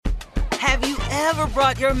Have you ever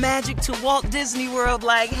brought your magic to Walt Disney World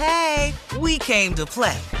like, hey, we came to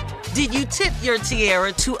play? Did you tip your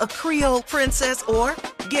tiara to a Creole princess or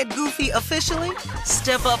get goofy officially?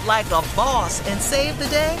 Step up like a boss and save the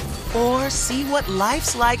day? Or see what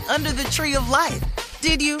life's like under the tree of life?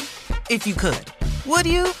 Did you? If you could. Would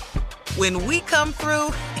you? When we come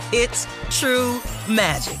through, it's true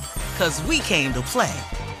magic. 'Cause we came to play.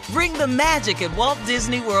 Bring the magic at Walt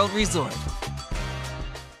Disney World Resort.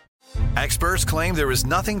 Experts claim there is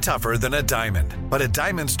nothing tougher than a diamond. But at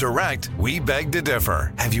Diamonds Direct, we beg to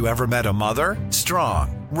differ. Have you ever met a mother?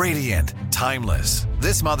 Strong, radiant, timeless.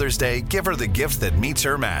 This Mother's Day, give her the gift that meets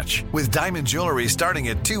her match. With diamond jewelry starting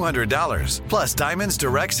at $200. Plus Diamonds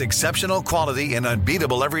Direct's exceptional quality and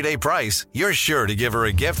unbeatable everyday price, you're sure to give her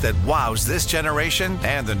a gift that wows this generation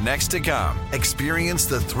and the next to come. Experience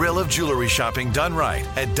the thrill of jewelry shopping done right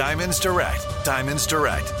at Diamonds Direct. Diamonds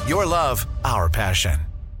Direct. Your love, our passion.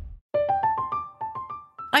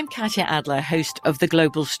 I'm Katya Adler, host of The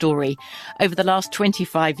Global Story. Over the last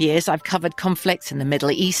 25 years, I've covered conflicts in the Middle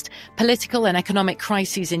East, political and economic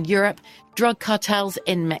crises in Europe, drug cartels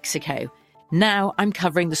in Mexico. Now I'm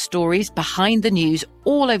covering the stories behind the news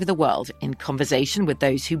all over the world in conversation with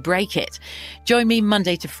those who break it. Join me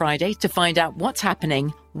Monday to Friday to find out what's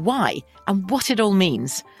happening, why, and what it all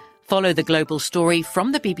means. Follow The Global Story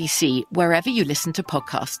from the BBC wherever you listen to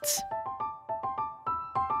podcasts.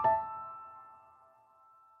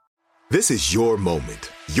 This is your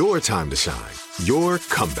moment, your time to shine, your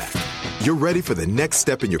comeback. You're ready for the next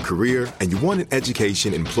step in your career, and you want an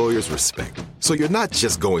education employers respect. So you're not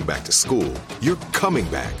just going back to school, you're coming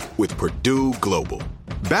back with Purdue Global.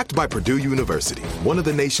 Backed by Purdue University, one of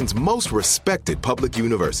the nation's most respected public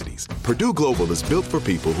universities, Purdue Global is built for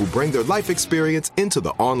people who bring their life experience into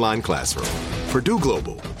the online classroom. Purdue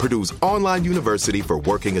Global, Purdue's online university for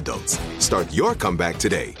working adults. Start your comeback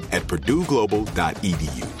today at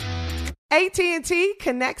purdueglobal.edu. AT&T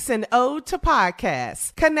connects an ode to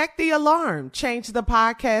podcasts. Connect the alarm. Change the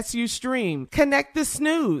podcast you stream. Connect the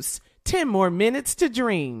snooze. 10 more minutes to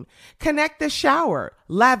dream. Connect the shower.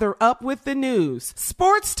 Lather up with the news.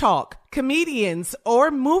 Sports talk, comedians,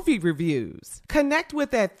 or movie reviews. Connect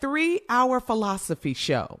with that 3-hour philosophy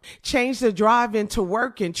show. Change the drive into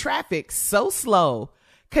work in traffic so slow.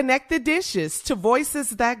 Connect the dishes to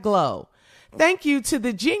voices that glow. Thank you to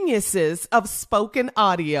the geniuses of spoken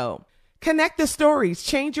audio. Connect the stories,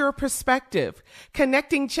 change your perspective.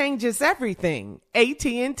 Connecting changes everything.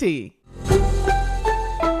 AT&T.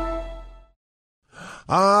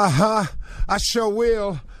 I sure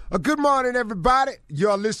will. Good morning, everybody.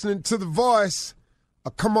 You're listening to The Voice.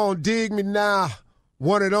 Come on, dig me now.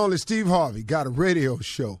 One and only Steve Harvey got a radio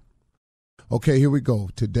show. Okay, here we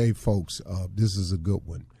go. Today, folks, this is a good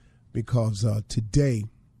one because today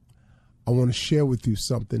I want to share with you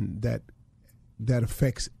something that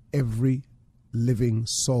affects every living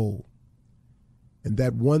soul. And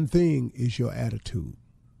that one thing is your attitude.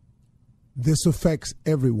 This affects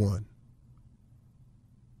everyone.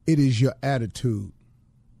 It is your attitude.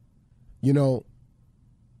 You know,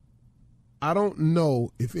 I don't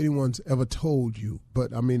know if anyone's ever told you,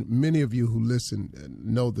 but I mean, many of you who listen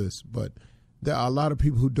know this, but there are a lot of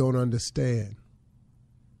people who don't understand.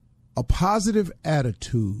 A positive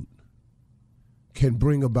attitude can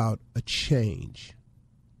bring about a change.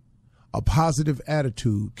 A positive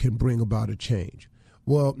attitude can bring about a change.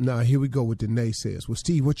 Well, now here we go with the naysayers. Well,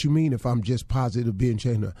 Steve, what you mean if I'm just positive being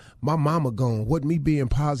changed? My mama gone. What me being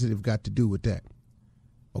positive got to do with that?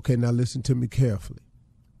 Okay, now listen to me carefully.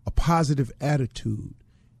 A positive attitude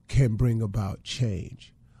can bring about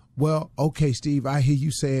change. Well, okay, Steve, I hear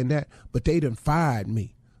you saying that, but they done fired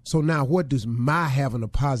me. So now what does my having a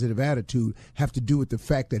positive attitude have to do with the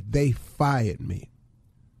fact that they fired me?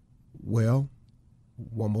 Well,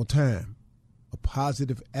 one more time. A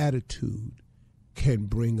positive attitude can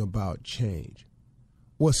bring about change.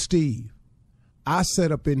 Well, Steve, I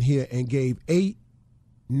sat up in here and gave 8,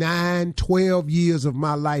 9, 12 years of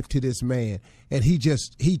my life to this man, and he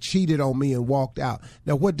cheated on me and walked out.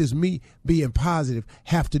 Now, what does me being positive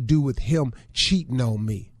have to do with him cheating on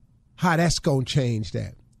me? How that's going to change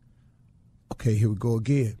that? Okay, here we go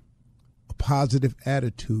again. A positive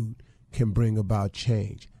attitude can bring about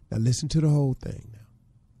change. Now, listen to the whole thing now.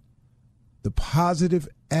 The positive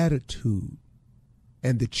attitude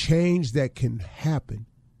and the change that can happen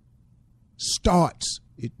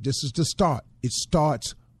this is the start. It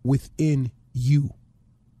starts within you.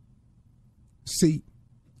 See,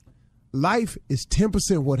 life is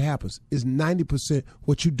 10% what happens, is 90%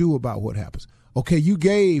 what you do about what happens. Okay, you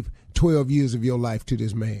gave 12 years of your life to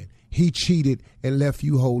this man. He cheated and left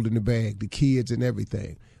you holding the bag, the kids and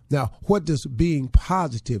everything. Now, what does being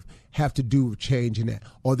positive have to do with changing that?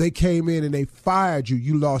 Or they came in and they fired you.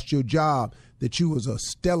 You lost your job that you was a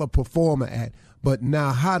stellar performer at. But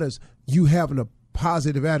now how does you having a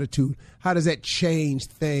positive attitude, how does that change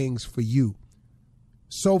things for you?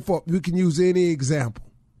 So far, we can use any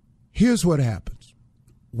example. Here's what happens.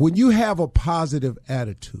 When you have a positive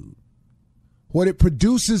attitude, what it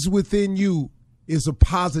produces within you is a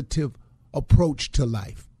positive approach to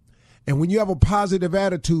life. And when you have a positive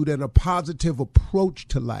attitude and a positive approach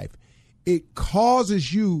to life, it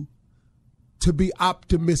causes you to be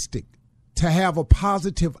optimistic, to have a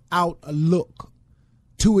positive outlook,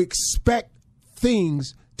 to expect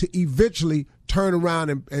things to eventually turn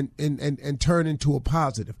around and turn into a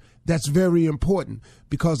positive. That's very important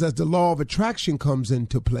because as the law of attraction comes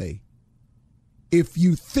into play, if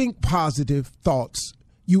you think positive thoughts,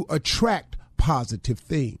 you attract positive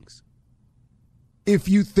things. If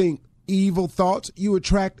you think evil thoughts, you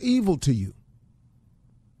attract evil to you.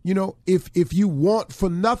 You know, if you want for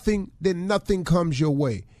nothing, then nothing comes your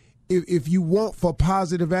way. If you want for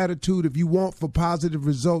positive attitude, if you want for positive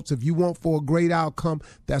results, if you want for a great outcome,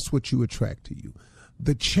 that's what you attract to you.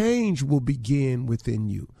 The change will begin within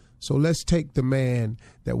you. So let's take the man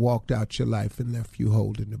that walked out your life and left you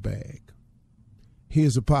holding the bag.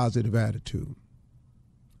 Here's a positive attitude.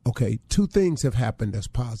 Okay, two things have happened that's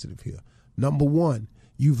positive here. Number one,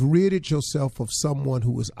 you've ridded yourself of someone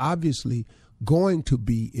who is obviously going to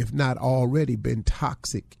be, if not already, been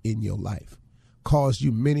toxic in your life. Caused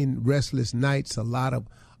you many restless nights, a lot of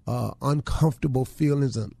uncomfortable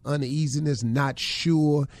feelings and uneasiness, not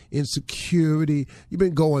sure, insecurity. You've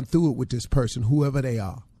been going through it with this person, whoever they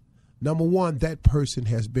are. Number one, that person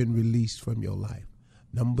has been released from your life.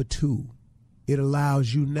 Number two, it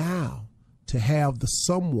allows you now to have the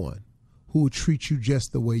someone who will treat you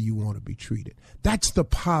just the way you want to be treated. That's the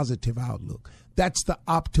positive outlook. That's the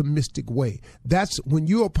optimistic way. That's when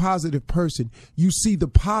you're a positive person, you see the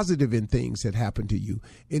positive in things that happen to you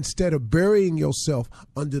instead of burying yourself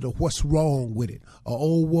under the what's wrong with it, or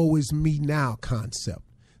oh, woe is me now concept.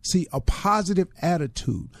 See, a positive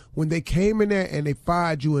attitude, when they came in there and they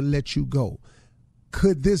fired you and let you go,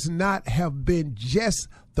 could this not have been just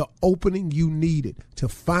the opening you needed to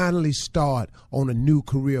finally start on a new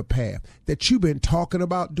career path that you've been talking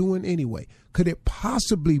about doing anyway? Could it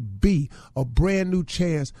possibly be a brand new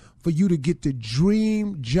chance for you to get the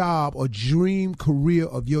dream job or dream career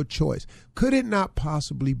of your choice? Could it not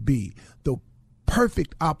possibly be the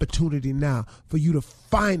perfect opportunity now for you to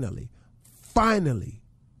finally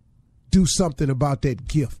do something about that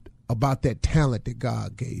gift, about that talent that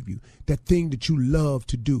God gave you, that thing that you love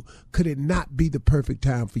to do? Could it not be the perfect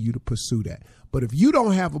time for you to pursue that? But if you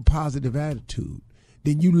don't have a positive attitude,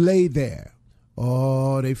 then you lay there.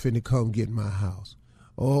 Oh, they finna come get my house.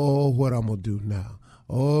 Oh, what I'm gonna do now?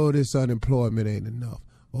 Oh, this unemployment ain't enough.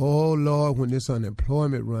 Oh, Lord, when this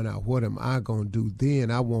unemployment run out, what am I gonna do then?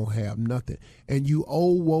 I won't have nothing. And you,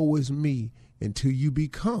 oh, woe is me, until you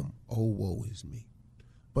become, oh, woe is me.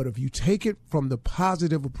 But if you take it from the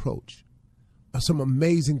positive approach, some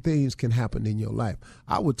amazing things can happen in your life.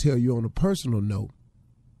 I would tell you on a personal note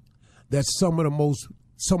that some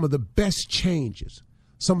of the best changes,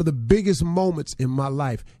 some of the biggest moments in my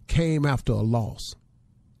life came after a loss.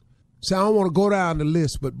 So I don't want to go down the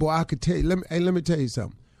list, but boy, I could tell you, let me tell you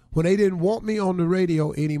something. When they didn't want me on the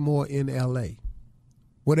radio anymore in LA,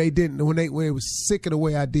 when they was sick of the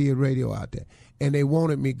way I did radio out there, and they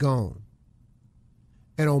wanted me gone.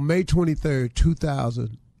 And on May 23rd,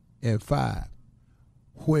 2005,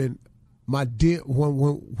 when my deal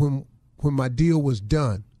was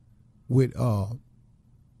done with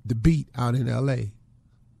the Beat out in L.A.,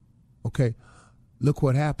 okay, look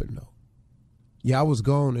what happened though. Yeah, I was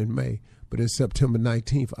gone in May, but in September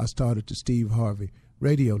 19th, I started the Steve Harvey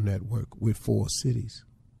Radio Network with 4 cities.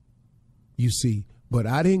 You see, but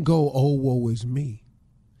I didn't go, oh, woe is me.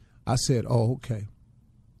 I said, oh, okay.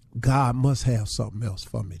 God must have something else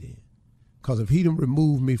for me then. Because if he didn't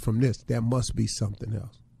remove me from this, there must be something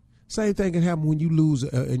else. Same thing can happen when you lose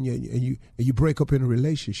and you break up in a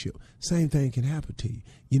relationship. Same thing can happen to you.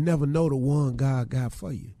 You never know the one God got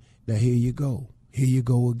for you. Now here you go. Here you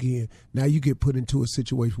go again. Now you get put into a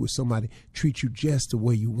situation where somebody treats you just the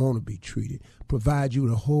way you want to be treated, provide you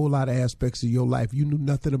with a whole lot of aspects of your life you knew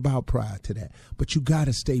nothing about prior to that. But you got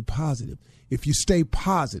to stay positive. If you stay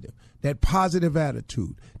positive, that positive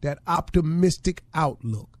attitude, that optimistic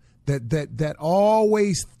outlook, that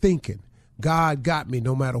always thinking, God got me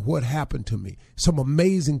no matter what happened to me. Some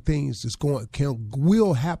amazing things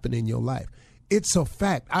will happen in your life. It's a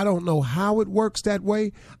fact. I don't know how it works that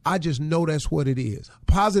way. I just know that's what it is.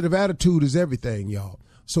 Positive attitude is everything, y'all.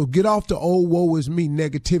 So get off the old woe is me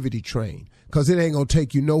negativity train, because it ain't going to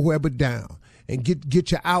take you nowhere but down. And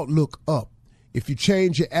get your outlook up. If you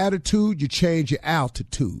change your attitude, you change your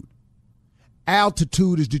altitude.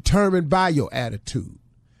 Altitude is determined by your attitude.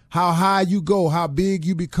 How high you go, how big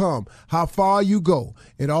you become, how far you go.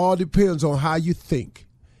 It all depends on how you think.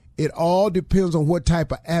 It all depends on what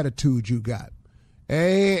type of attitude you got.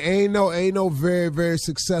 Ain't no very, very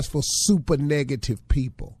successful super negative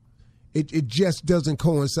people. It just doesn't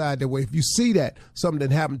coincide that way. If you see that,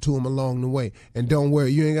 something happened to them along the way, and don't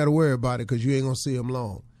worry, you ain't got to worry about it because you ain't going to see them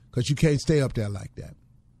long, because you can't stay up there like that.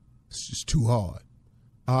 It's just too hard.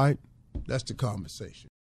 All right? That's the conversation.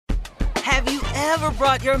 Have you ever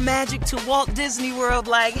brought your magic to Walt Disney World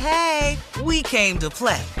like, hey, we came to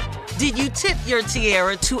play? Did you tip your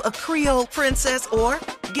tiara to a Creole princess or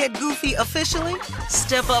get goofy officially?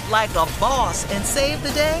 Step up like a boss and save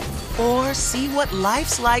the day? Or see what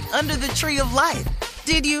life's like under the tree of life?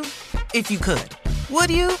 Did you? If you could. Would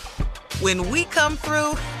you? When we come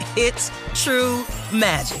through, it's true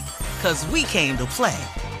magic. 'Cause we came to play.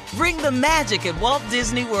 Bring the magic at Walt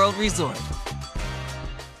Disney World Resort.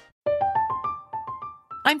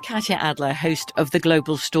 I'm Katya Adler, host of The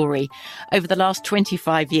Global Story. Over the last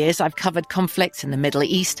 25 years, I've covered conflicts in the Middle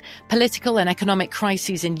East, political and economic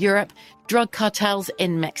crises in Europe, drug cartels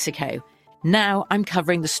in Mexico. Now I'm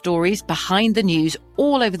covering the stories behind the news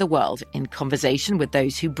all over the world in conversation with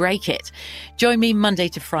those who break it. Join me Monday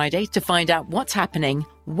to Friday to find out what's happening,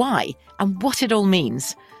 why, and what it all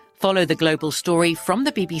means. Follow The Global Story from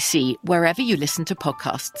the BBC wherever you listen to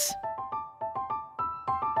podcasts.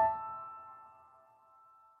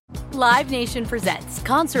 Live Nation presents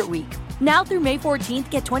Concert Week. Now through May 14th,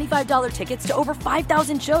 get $25 tickets to over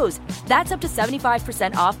 5,000 shows. That's up to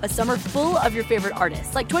 75% off a summer full of your favorite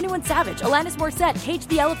artists like 21 Savage, Alanis Morissette, Cage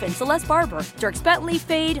the Elephant, Celeste Barber, Dierks Bentley,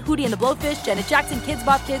 Fade, Hootie and the Blowfish, Janet Jackson, Kidz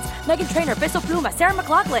Bop Kids, Meghan Trainor, Peso Pluma, Sarah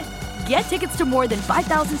McLachlan. Get tickets to more than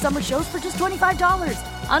 5,000 summer shows for just $25.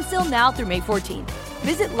 On sale now through May 14th.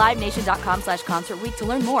 Visit LiveNation.com/Concert Week to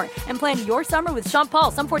learn more and plan your summer with Sean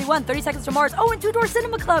Paul, Sum 41, 30 Seconds to Mars, and Two Door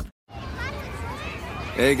Cinema Club.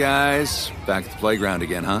 Hey guys, back at the playground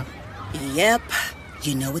again, huh? Yep.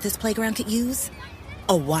 You know what this playground could use?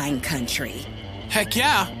 A wine country. Heck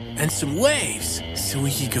yeah, and some waves so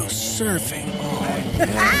we could go surfing. Oh,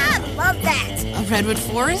 yeah. Love that. A redwood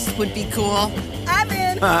forest would be cool. I'm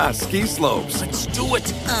in. Ski slopes. Let's do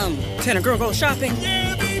it. Can a girl go shopping?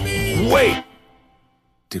 Yeah, baby. Wait.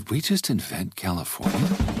 Did we just invent California?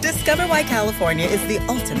 Discover why California is the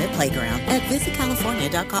ultimate playground at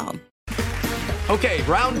visitcalifornia.com. Okay,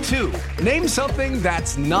 round two. Name something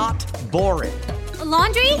that's not boring. A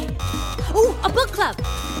laundry? Ooh, a book club.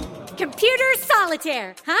 Computer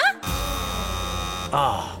solitaire, huh?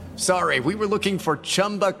 Ah, oh, sorry. We were looking for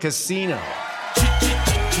Chumba Casino.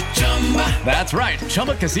 That's right.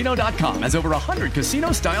 ChumbaCasino.com has over 100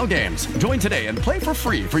 casino-style games. Join today and play for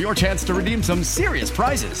free for your chance to redeem some serious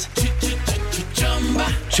prizes.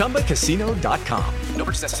 ChumbaCasino.com. No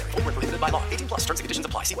purchase necessary. Void where prohibited by law. 18+ terms and conditions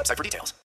apply. See website for details.